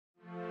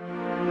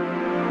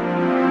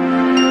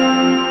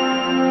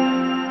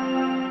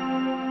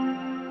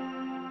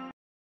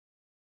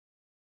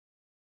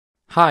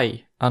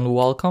Hi, and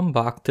welcome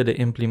back to the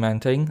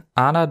Implementing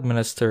and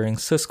Administering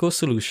Cisco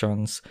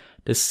Solutions,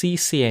 the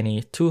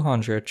CCNA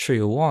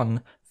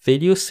 200-301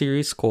 video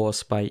series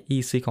course by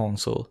EC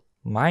Council.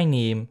 My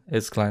name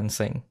is Glenn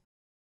Singh.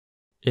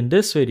 In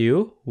this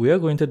video, we are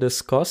going to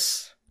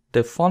discuss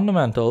the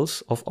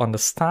fundamentals of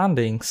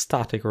understanding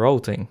static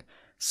routing.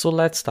 So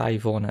let's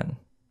dive on in.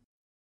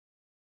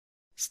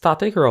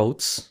 Static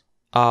routes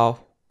are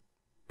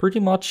pretty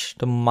much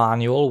the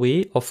manual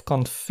way of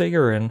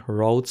configuring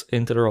routes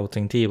into the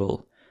routing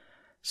table.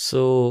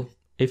 So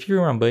if you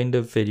remember in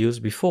the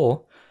videos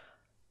before,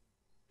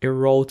 a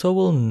router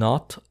will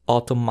not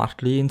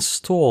automatically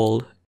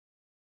install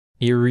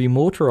a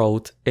remote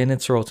route in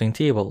its routing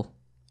table.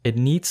 It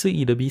needs to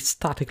either be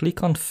statically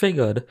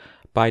configured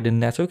by the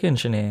network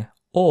engineer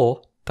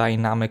or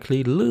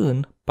dynamically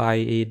learned by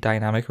a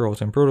dynamic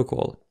routing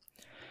protocol.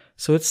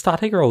 So with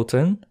static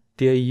routing,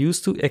 they are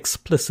used to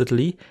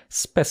explicitly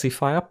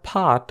specify a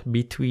path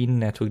between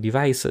network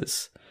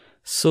devices.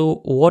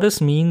 So what this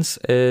means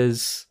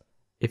is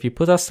if you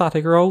put a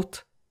static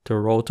route, the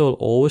router will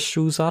always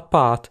choose that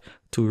path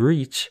to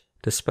reach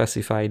the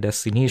specified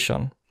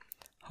destination.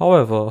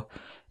 However,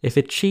 if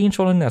a change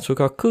on the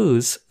network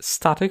occurs,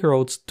 static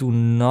routes do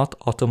not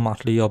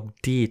automatically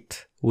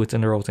update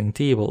within the routing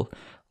table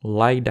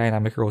like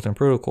dynamic routing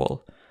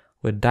protocol.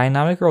 With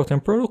dynamic routing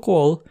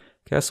protocol,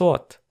 guess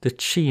what? The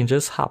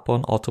changes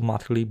happen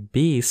automatically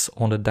based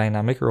on the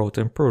dynamic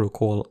routing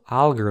protocol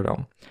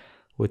algorithm.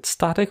 With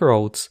static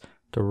routes,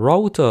 the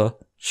router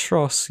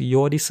trusts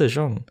your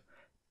decision.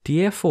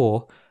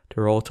 Therefore,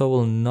 the router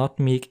will not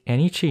make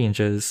any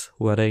changes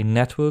whether a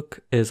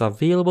network is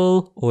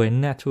available or a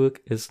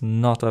network is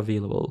not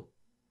available.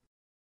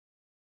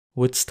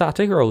 With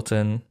static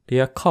routing,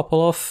 there are a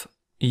couple of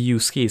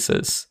use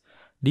cases.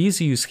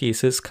 These use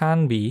cases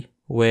can be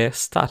where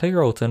static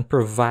routing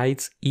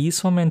provides ease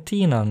for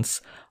maintenance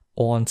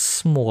on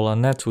smaller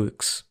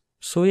networks.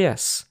 So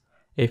yes,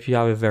 if you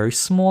have a very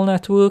small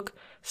network,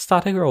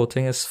 static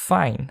routing is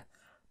fine.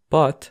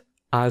 But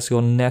as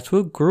your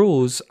network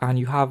grows and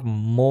you have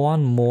more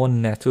and more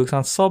networks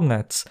and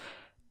subnets,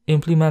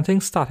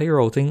 implementing static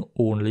routing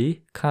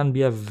only can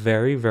be a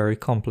very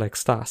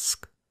complex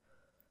task.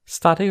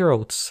 Static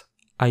routes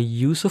are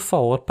used to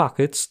forward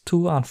packets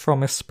to and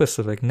from a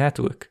specific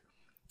network.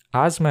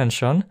 As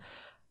mentioned,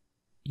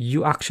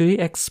 you actually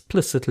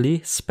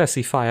explicitly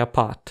specify a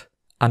path,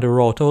 and the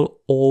router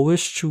will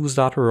always choose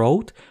that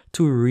route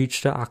to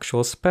reach the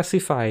actual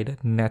specified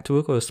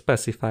network or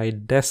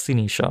specified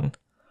destination.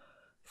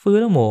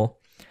 Furthermore,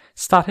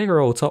 static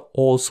routes are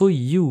also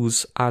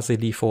used as a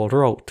default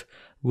route.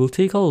 We'll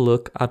take a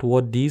look at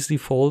what these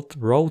default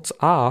routes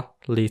are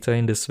later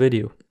in this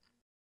video.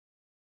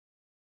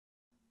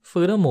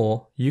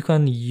 Furthermore, you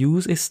can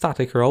use a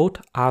static route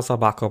as a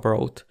backup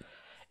route.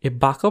 A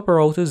backup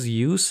route is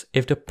used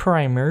if the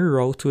primary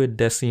route to a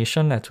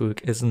destination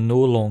network is no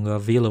longer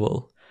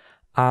available.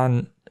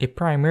 And a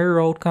primary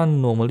route can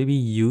normally be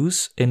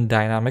used in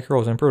dynamic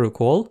routing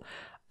protocol.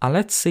 And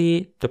let's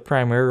say the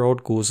primary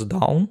route goes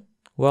down.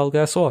 Well,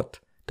 guess what?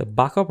 The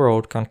backup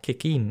route can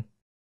kick in.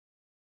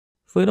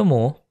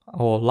 Furthermore,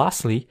 or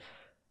lastly,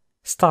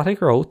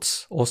 static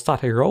routes or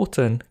static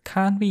routing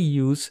can be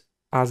used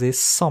as a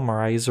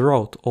summarized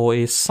route or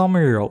a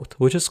summary route,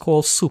 which is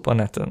called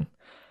supernetting.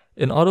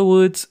 In other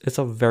words, it's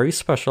a very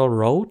special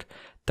route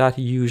that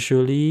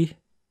usually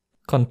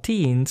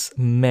contains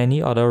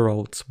many other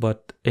routes,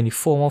 but in the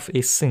form of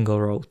a single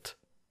route.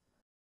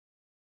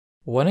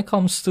 When it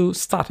comes to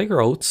static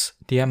routes,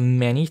 there are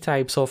many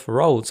types of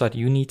routes that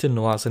you need to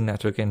know as a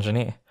network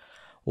engineer.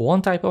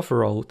 One type of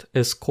route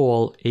is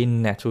called a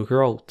network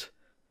route.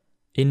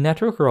 A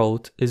network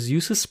route is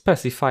used to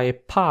specify a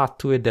path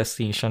to a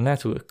destination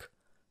network.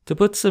 To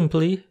put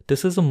simply,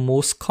 this is the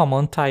most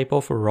common type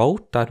of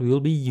route that we will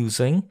be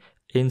using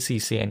in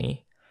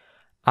CCNA.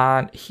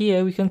 And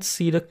here we can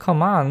see the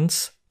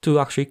commands to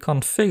actually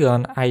configure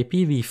an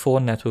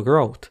IPv4 network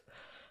route.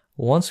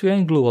 Once we are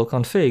in global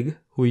config,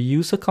 we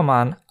use the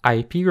command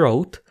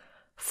iproute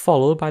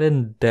followed by the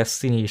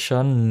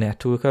destination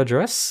network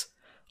address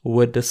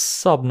with the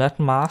subnet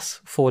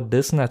mask for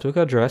this network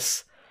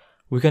address.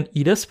 We can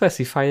either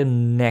specify the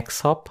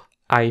next hop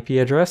IP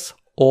address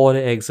or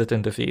the exit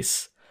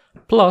interface.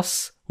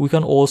 Plus, we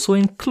can also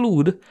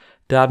include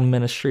the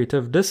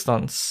administrative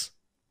distance.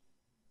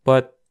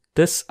 But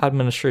this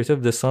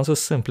administrative distance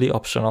is simply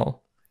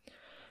optional.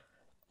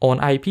 On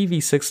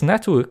IPv6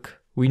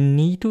 network, we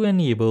need to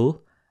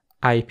enable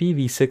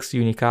IPv6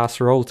 unicast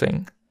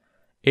routing.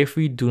 If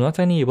we do not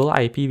enable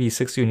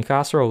IPv6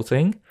 unicast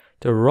routing,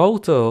 the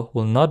router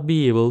will not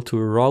be able to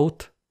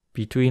route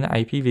between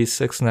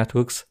IPv6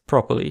 networks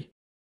properly.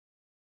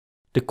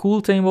 The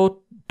cool thing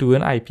about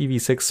doing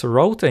IPv6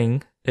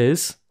 routing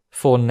is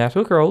for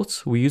network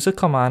routes, we use the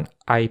command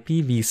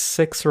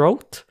IPv6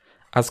 route.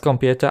 As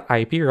compared to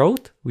IP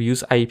route, we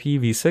use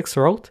IPv6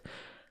 route.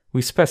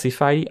 We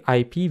specify the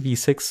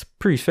IPv6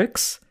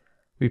 prefix.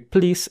 We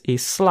place a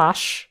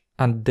slash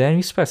and then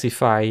we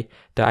specify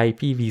the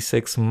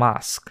IPv6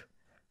 mask,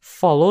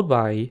 followed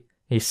by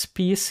a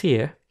space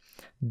here,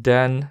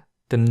 then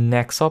the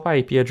next hop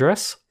IP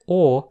address,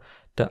 or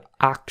the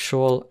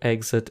actual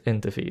exit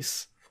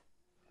interface.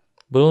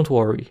 But don't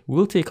worry,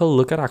 we'll take a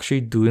look at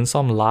actually doing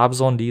some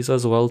labs on these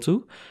as well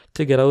too,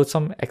 to get out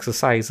some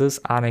exercises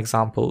and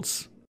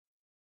examples.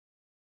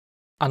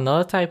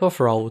 Another type of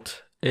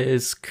route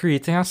is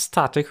creating a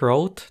static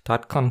route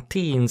that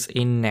contains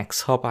a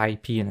next hop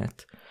IP in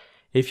it.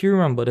 If you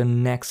remember, the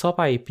next hop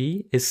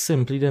IP is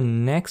simply the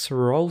next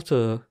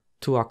router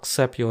to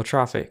accept your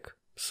traffic.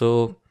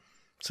 So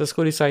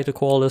Cisco decided to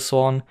call this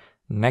one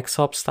next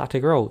hop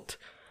static route.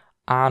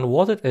 And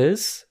what it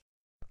is,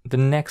 the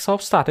next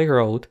hop static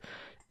route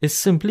is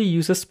simply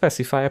used to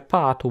specify a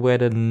path where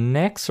the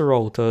next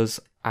router's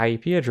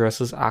IP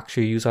address is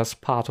actually used as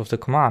part of the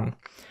command.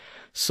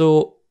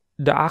 So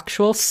the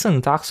actual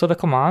syntax for the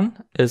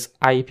command is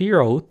IP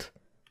route,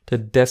 the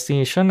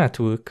destination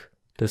network,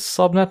 the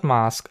subnet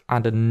mask,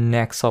 and the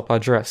next hop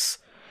address.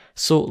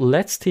 So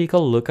let's take a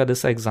look at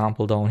this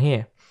example down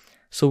here.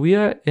 So we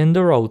are in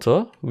the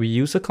router, we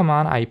use the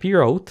command IP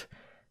route.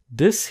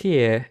 This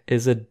here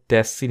is a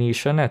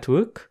destination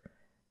network,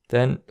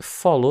 then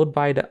followed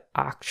by the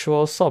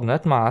actual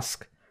subnet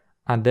mask,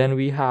 and then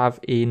we have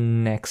a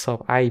next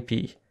hop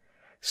IP.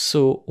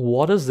 So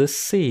what does this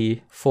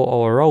say for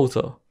our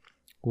router?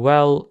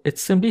 Well, it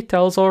simply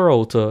tells our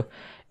router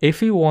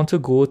if we want to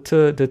go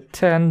to the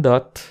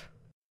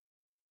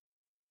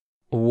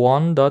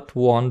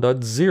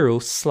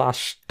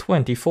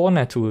 10.1.1.0/24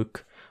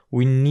 network,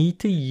 we need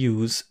to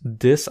use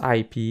this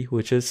IP,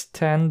 which is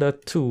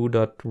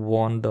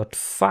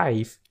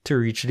 10.2.1.5 to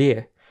reach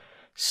there.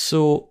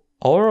 So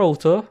our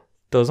router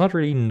does not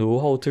really know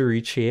how to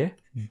reach here,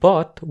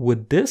 but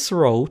with this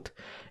route,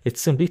 it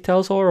simply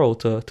tells our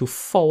router to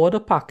forward a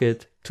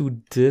packet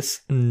to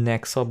this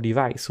next hop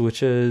device,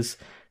 which is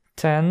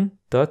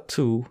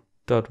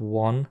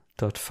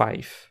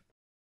 10.2.1.5.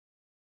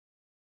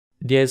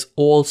 There's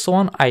also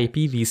an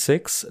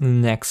IPv6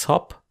 next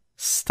hop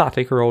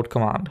static route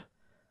command.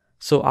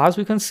 So as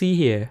we can see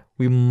here,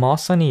 we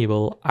must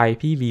enable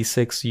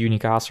IPv6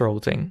 unicast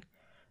routing.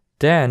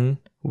 Then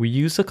we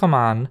use the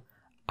command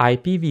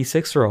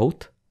IPv6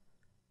 route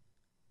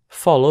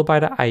followed by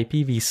the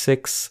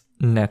IPv6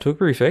 network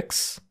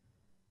prefix,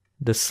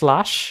 the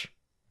slash,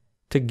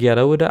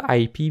 together with the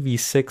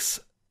IPv6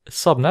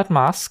 subnet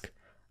mask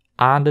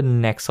and the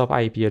next hop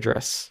IP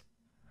address.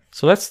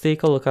 So let's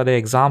take a look at the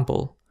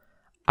example.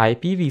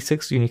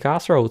 IPv6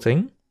 unicast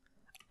routing,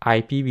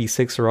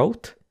 IPv6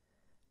 route.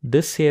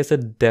 This here is a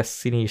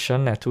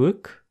destination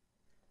network.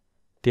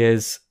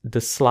 There's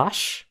the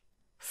slash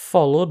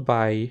followed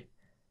by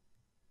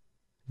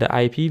the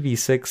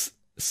IPv6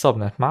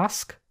 subnet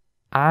mask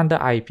and the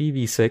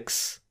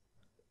IPv6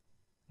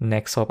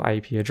 next hop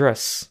IP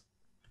address.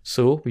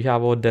 So we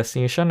have our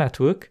destination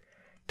network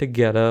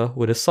together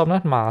with a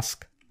subnet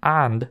mask,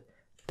 and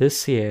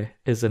this here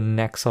is the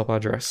next hop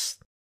address.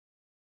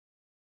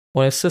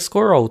 On a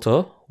Cisco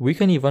router, we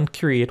can even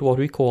create what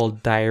we call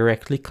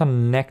directly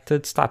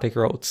connected static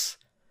routes.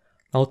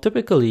 Now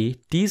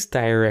typically, these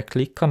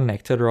directly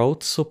connected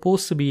routes are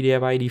supposed to be there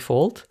by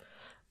default,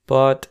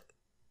 but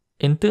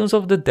in terms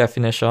of the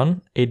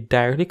definition, a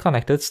directly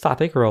connected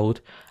static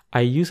route,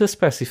 I use to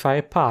specify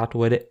a path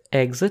where the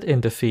exit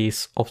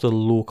interface of the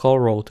local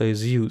router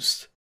is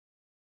used.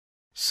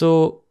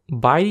 So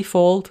by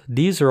default,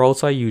 these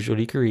routes are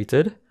usually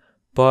created,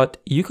 but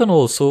you can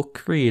also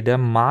create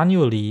them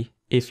manually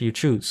if you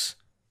choose.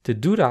 To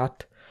do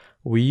that,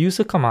 we use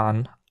the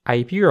command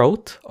IP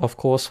route, of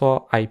course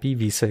for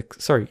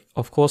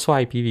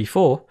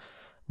IPv4,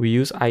 we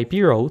use IP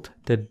route,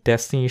 the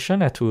destination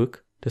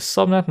network, the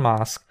subnet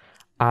mask,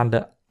 and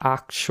the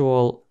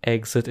actual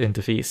exit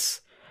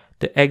interface.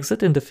 The exit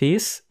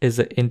interface is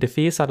the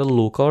interface that the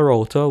local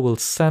router will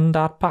send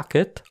that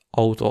packet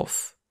out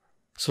of.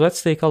 So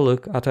let's take a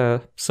look at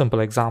a simple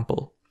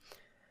example.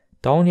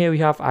 Down here we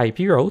have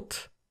IP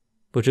route,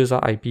 which is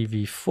our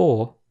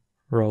IPv4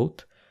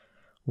 route.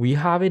 We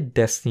have a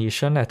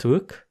destination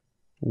network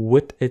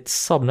with its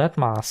subnet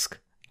mask,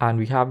 and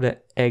we have the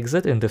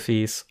exit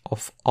interface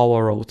of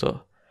our router.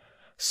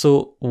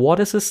 So what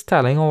this is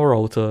telling our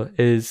router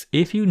is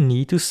if you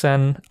need to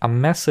send a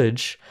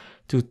message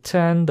to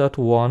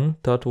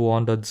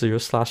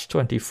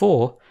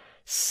 10.1.1.0/24,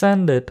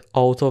 send it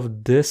out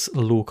of this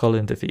local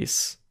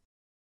interface.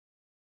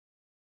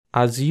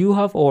 As you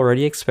have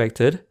already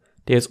expected,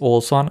 there's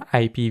also an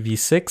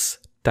IPv6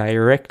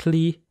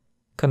 directly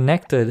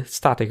connected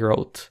static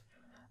route.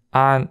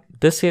 And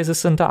this here is the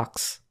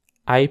syntax.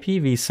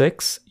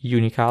 IPv6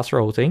 unicast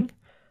routing.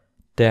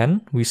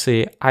 Then we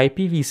say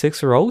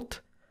IPv6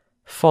 route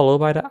followed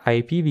by the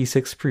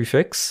IPv6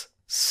 prefix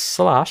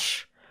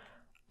slash,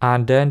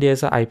 and then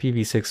there's an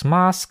IPv6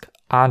 mask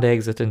and the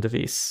exit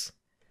interface.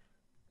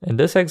 In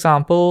this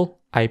example,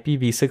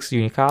 IPv6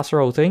 unicast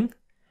routing,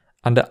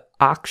 and the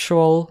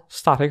actual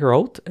static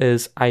route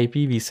is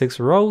IPv6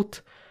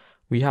 route.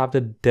 We have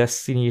the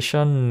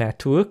destination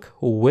network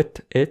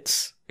with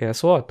its,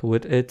 guess what,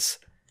 with its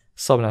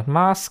subnet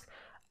mask,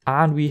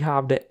 and we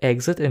have the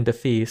exit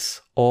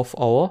interface of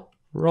our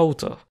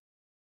router.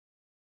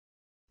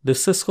 The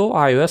Cisco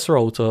iOS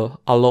router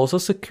allows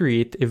us to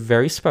create a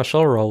very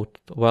special route,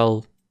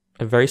 well,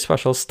 a very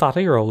special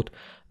static route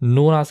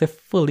known as a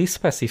fully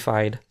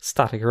specified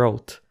static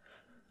route.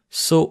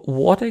 So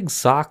what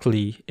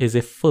exactly is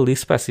a fully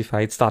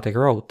specified static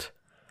route?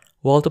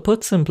 Well, to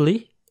put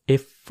simply, a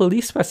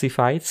fully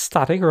specified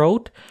static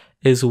route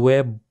is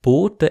where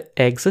both the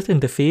exit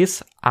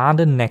interface and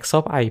the next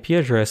hop IP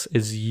address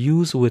is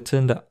used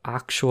within the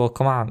actual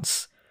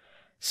commands.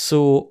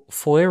 So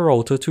for a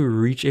router to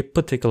reach a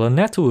particular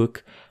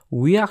network,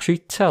 we actually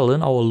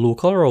telling our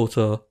local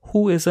router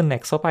who is the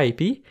next hop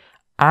IP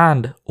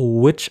and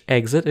which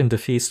exit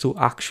interface to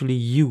actually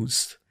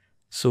use.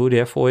 So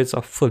therefore it's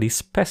a fully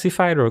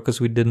specified route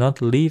because we did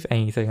not leave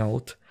anything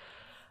out.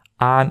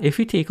 And if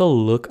we take a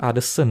look at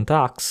the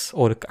syntax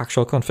or the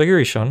actual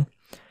configuration,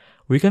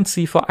 we can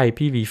see for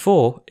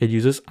IPv4, it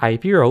uses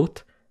IP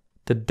route,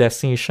 the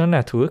destination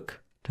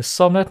network, the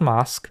subnet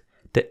mask,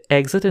 the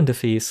exit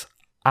interface,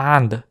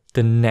 and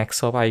the next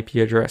hop IP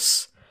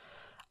address.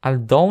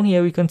 And down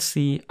here we can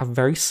see a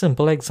very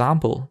simple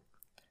example.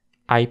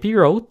 IP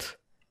route,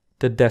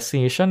 the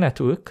destination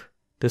network,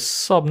 the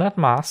subnet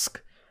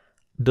mask,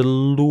 the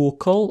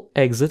local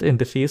exit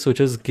interface,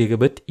 which is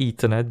gigabit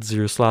Ethernet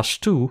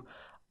 0/2,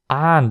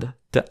 and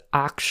the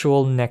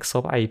actual next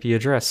hop IP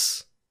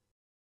address.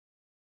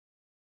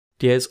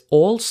 There is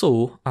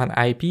also an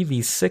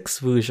IPv6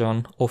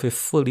 version of a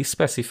fully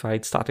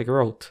specified static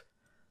route.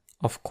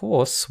 Of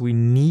course, we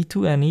need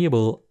to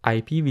enable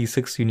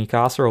IPv6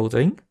 unicast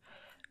routing.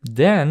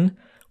 Then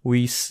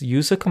we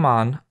use the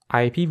command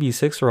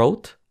IPv6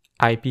 route,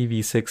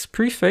 IPv6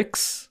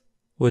 prefix,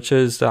 which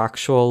is the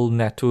actual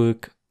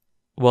network,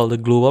 well, the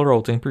global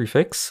routing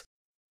prefix.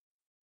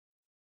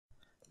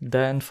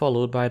 Then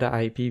followed by the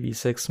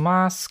IPv6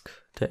 mask,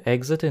 the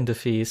exit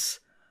interface.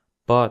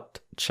 But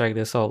check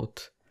this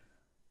out.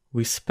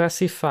 We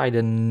specify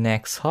the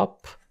next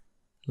hop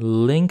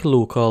link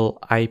local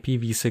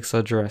IPv6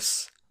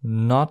 address,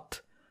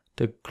 not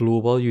the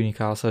global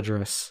unicast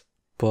address.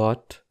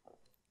 But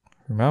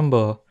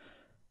remember,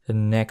 the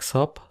next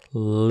hop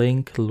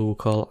link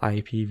local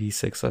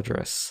IPv6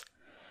 address.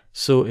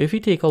 So if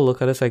we take a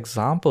look at this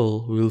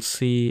example, we'll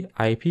see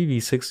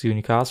IPv6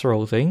 unicast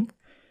routing.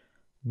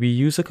 We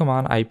use the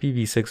command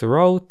IPv6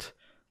 route.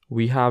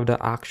 We have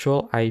the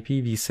actual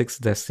IPv6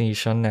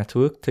 destination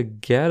network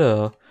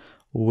together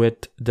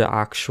with the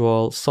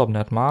actual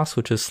subnet mask,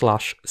 which is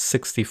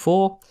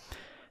 /64.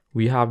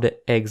 We have the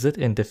exit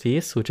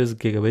interface, which is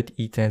gigabit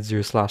Ethernet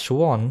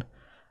 0/1.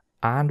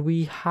 And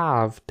we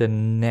have the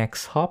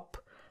next hop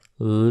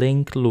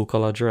link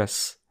local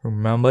address.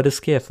 Remember this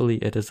carefully,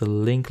 it is a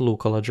link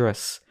local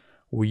address.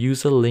 We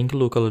use a link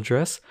local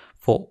address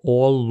for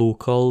all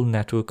local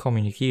network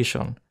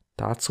communication.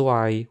 That's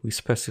why we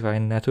specify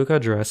network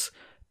address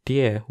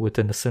there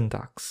within the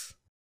syntax.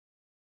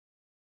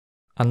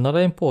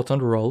 Another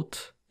important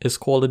route is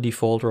called the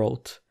default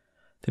route.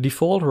 The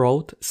default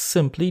route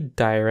simply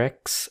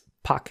directs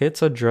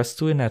packets addressed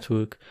to a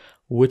network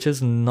which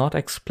is not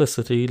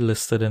explicitly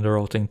listed in the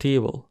routing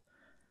table.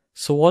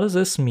 So what does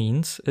this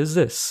mean is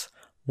this.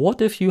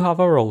 What if you have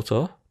a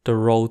router? The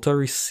router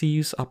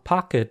receives a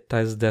packet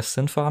that is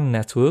destined for a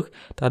network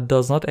that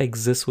does not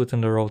exist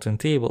within the routing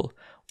table.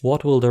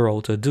 What will the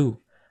router do?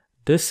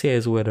 This here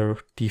is where the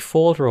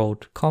default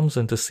route comes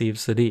in to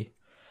save the day.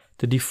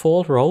 The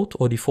default route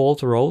or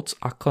default routes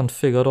are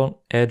configured on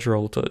edge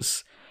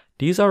routers.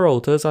 These are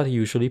routers that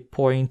usually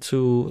point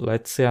to,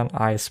 let's say, an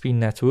ISP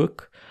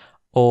network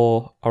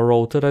or a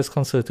router that is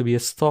considered to be a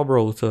stub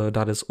router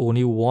that is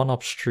only one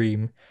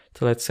upstream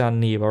to, let's say, a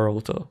neighbor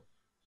router.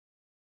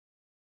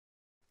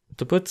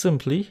 To put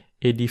simply,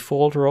 a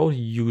default route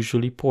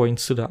usually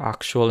points to the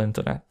actual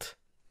internet.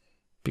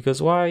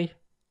 Because why?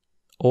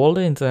 All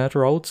the internet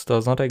routes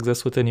does not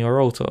exist within your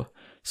router.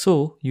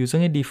 So,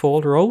 using a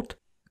default route,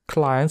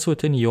 clients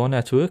within your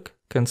network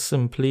can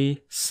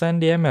simply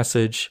send their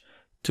message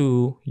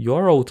to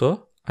your router,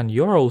 and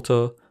your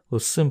router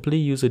will simply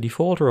use a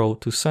default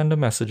route to send the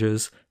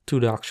messages to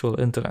the actual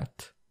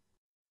internet.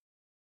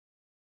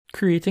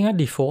 Creating a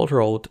default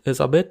route is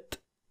a bit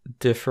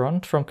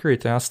different from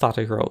creating a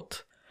static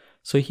route.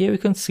 So here we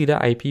can see the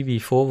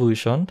IPv4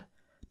 version.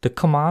 The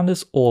command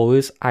is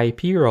always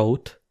IP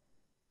route,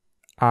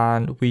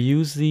 and we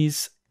use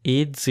these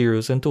 8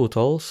 zeros in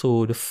total.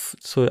 So the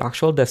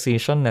actual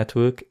destination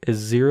network is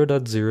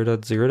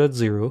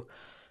 0.0.0.0.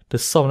 The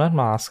subnet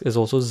mask is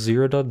also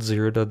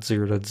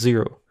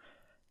 0.0.0.0.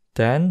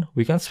 Then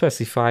we can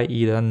specify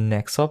either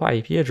next hop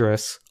IP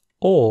address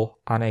or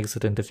an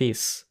exit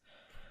interface.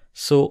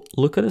 So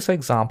look at this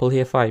example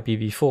here for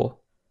IPv4.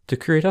 To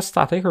create a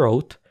static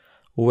route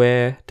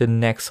where the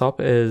next hop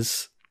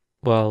is,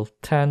 well,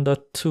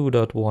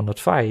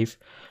 10.2.1.5,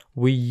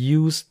 we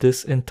use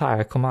this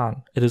entire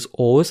command. It is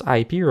always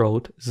IP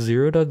route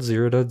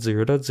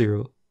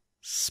 0.0.0.0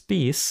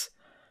 space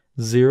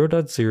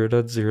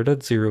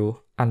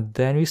 0.0.0.0, and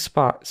then we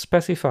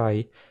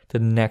specify the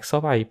next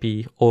hop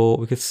IP, or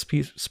we could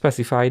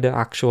specify the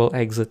actual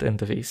exit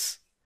interface.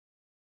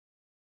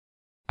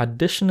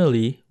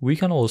 Additionally, we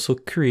can also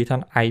create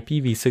an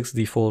IPv6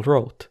 default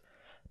route.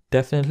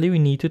 Definitely we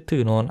need to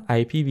turn on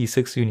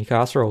IPv6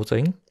 unicast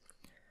routing.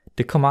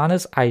 The command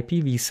is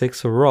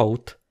IPv6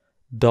 route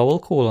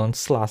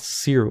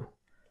 /0.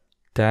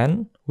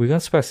 Then we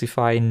can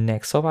specify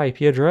next hop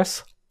IP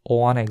address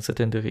or an exit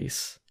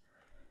interface.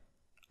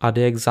 At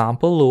the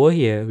example lower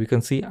here, we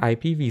can see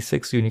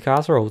IPv6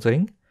 unicast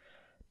routing.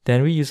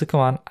 Then we use the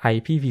command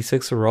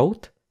IPv6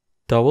 route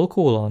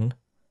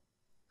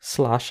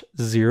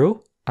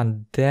 /0,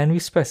 and then we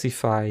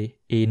specify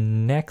a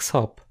next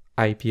hop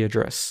IP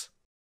address.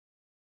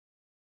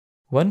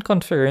 When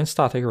configuring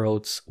static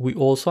routes, we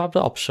also have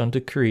the option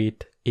to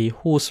create a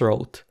host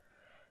route.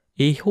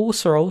 A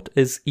host route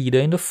is either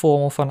in the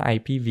form of an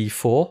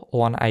IPv4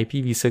 or an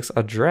IPv6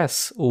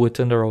 address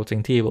within the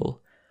routing table.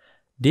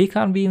 They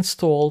can be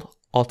installed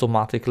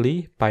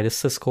automatically by the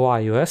Cisco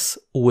IOS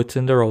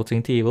within the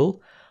routing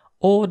table,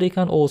 or they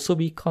can also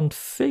be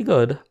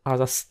configured as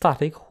a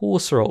static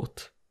host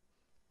route.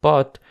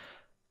 But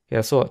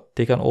guess what?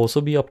 They can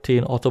also be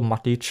obtained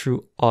automatically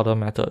through other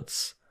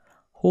methods.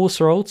 Host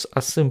routes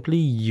are simply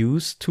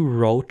used to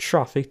route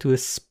traffic to a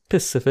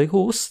specific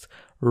host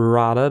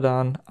rather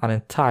than an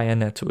entire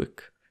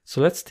network.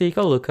 So let's take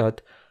a look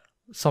at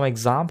some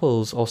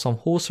examples of some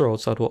host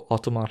routes that were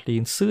automatically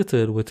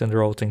inserted within the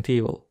routing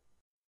table.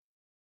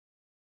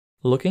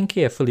 Looking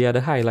carefully at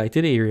the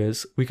highlighted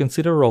areas, we can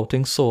see the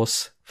routing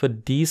source for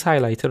these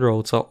highlighted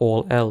routes are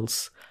all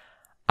else.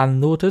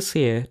 And notice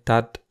here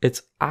that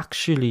it's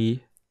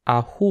actually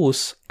a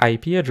host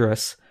IP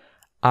address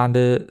and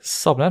the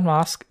subnet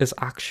mask is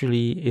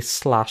actually a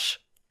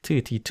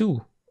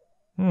 /32.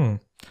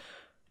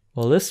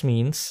 Well, this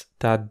means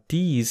that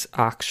these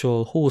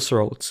actual host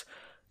routes,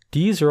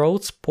 these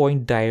routes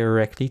point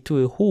directly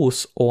to a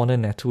host on a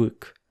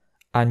network.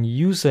 And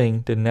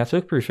using the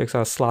network prefix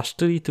as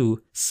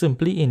 /32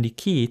 simply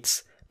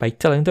indicates by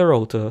telling the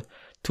router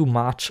to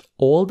match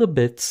all the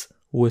bits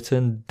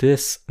within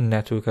this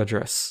network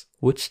address,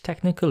 which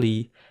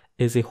technically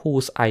is a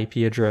host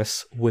IP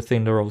address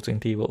within the routing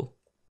table.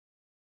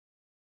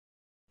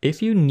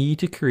 If you need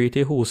to create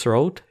a host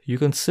route, you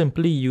can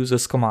simply use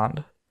this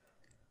command.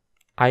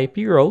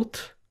 IP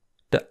route,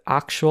 the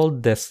actual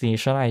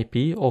destination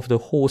IP of the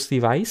host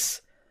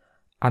device,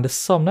 and the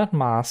subnet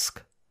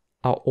mask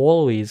are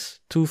always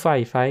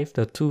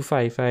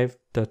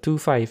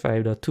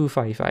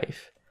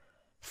 255.255.255.255,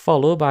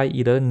 followed by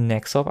either the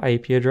next hop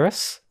IP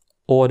address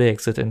or the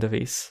exit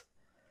interface.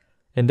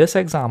 In this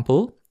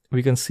example,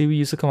 we can see we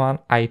use the command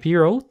IP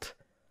route,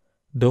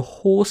 the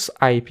host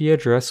IP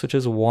address, which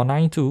is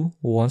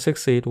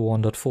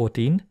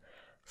 192.168.1.14,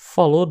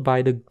 followed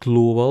by the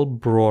global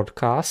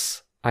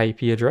broadcast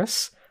IP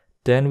address.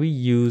 Then we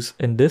use,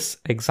 in this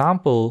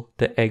example,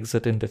 the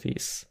exit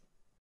interface.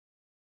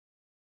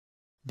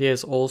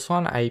 There's also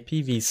an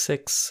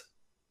IPv6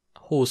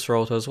 host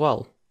route as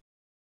well.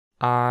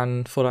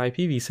 And for the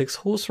IPv6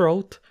 host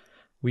route,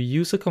 we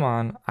use the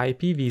command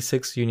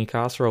IPv6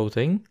 unicast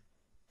routing.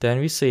 Then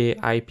we say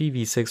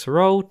IPv6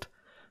 route,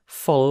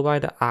 followed by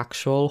the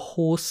actual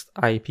host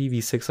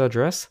IPv6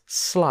 address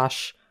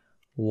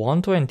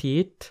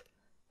 /128,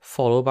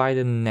 followed by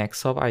the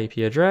next hop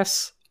IP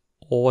address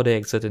or the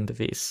exit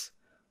interface.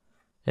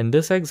 In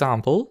this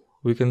example,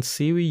 we can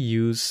see we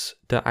use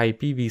the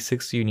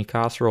IPv6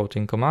 unicast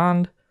routing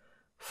command,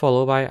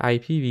 followed by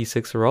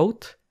IPv6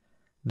 route,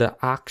 the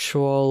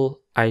actual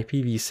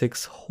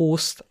IPv6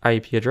 host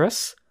IP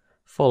address,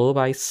 followed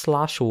by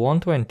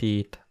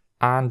 /128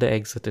 and the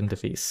exit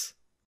interface.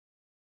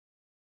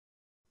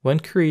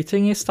 When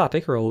creating a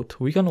static route,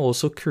 we can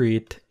also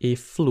create a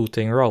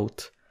floating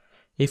route.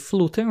 A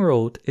floating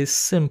route is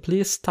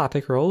simply a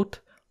static route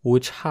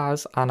which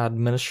has an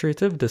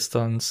administrative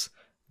distance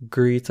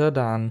greater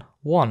than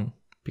 1.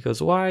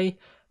 Because why?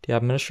 The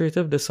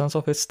administrative distance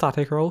of a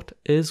static route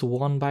is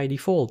 1 by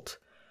default.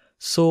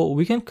 So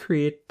we can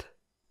create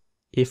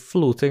a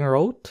floating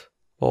route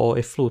or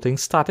a floating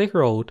static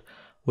route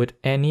with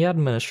any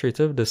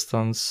administrative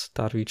distance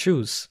that we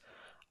choose.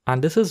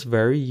 And this is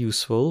very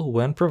useful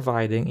when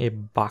providing a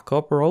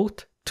backup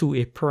route to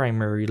a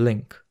primary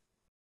link.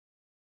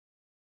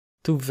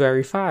 To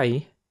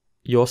verify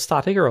your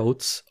static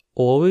routes,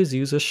 always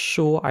use a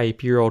show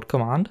IP route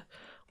command,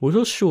 which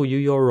will show you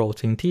your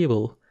routing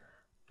table.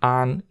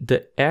 And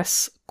the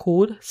S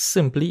code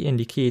simply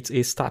indicates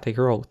a static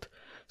route.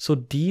 So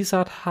these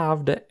that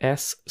have the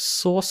S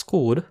source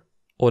code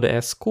or the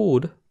S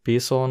code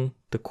based on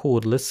the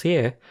code list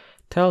here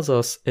tells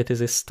us it is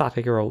a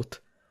static route.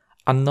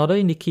 Another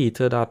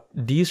indicator that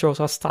these routes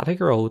are static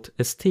route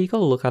is take a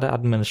look at the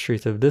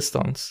administrative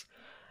distance.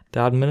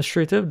 The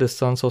administrative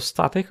distance of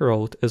static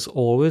route is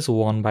always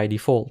 1 by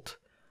default.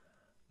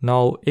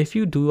 Now, if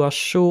you do a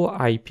show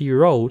IP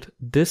route,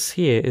 this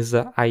here is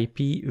the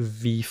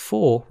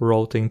IPv4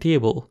 routing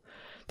table.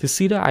 To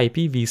see the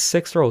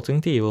IPv6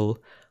 routing table,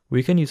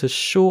 we can use a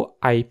show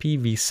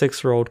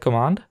IPv6 route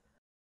command,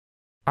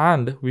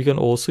 and we can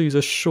also use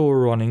a show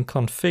running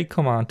config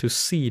command to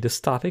see the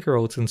static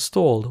routes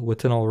installed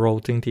within our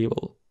routing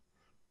table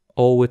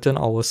or within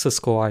our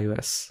Cisco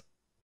IOS.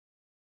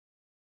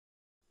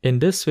 In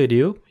this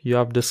video, you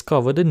have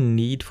discovered the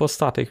need for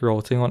static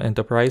routing on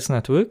enterprise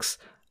networks,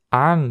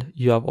 and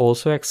you have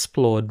also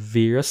explored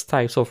various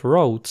types of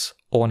routes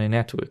on a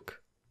network.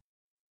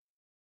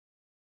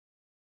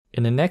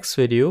 In the next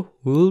video,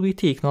 we will be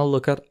taking a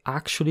look at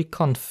actually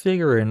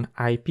configuring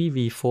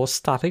IPv4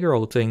 static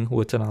routing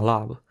within a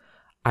lab.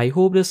 I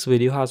hope this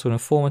video has been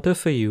informative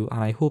for you,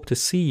 and I hope to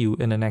see you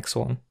in the next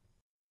one.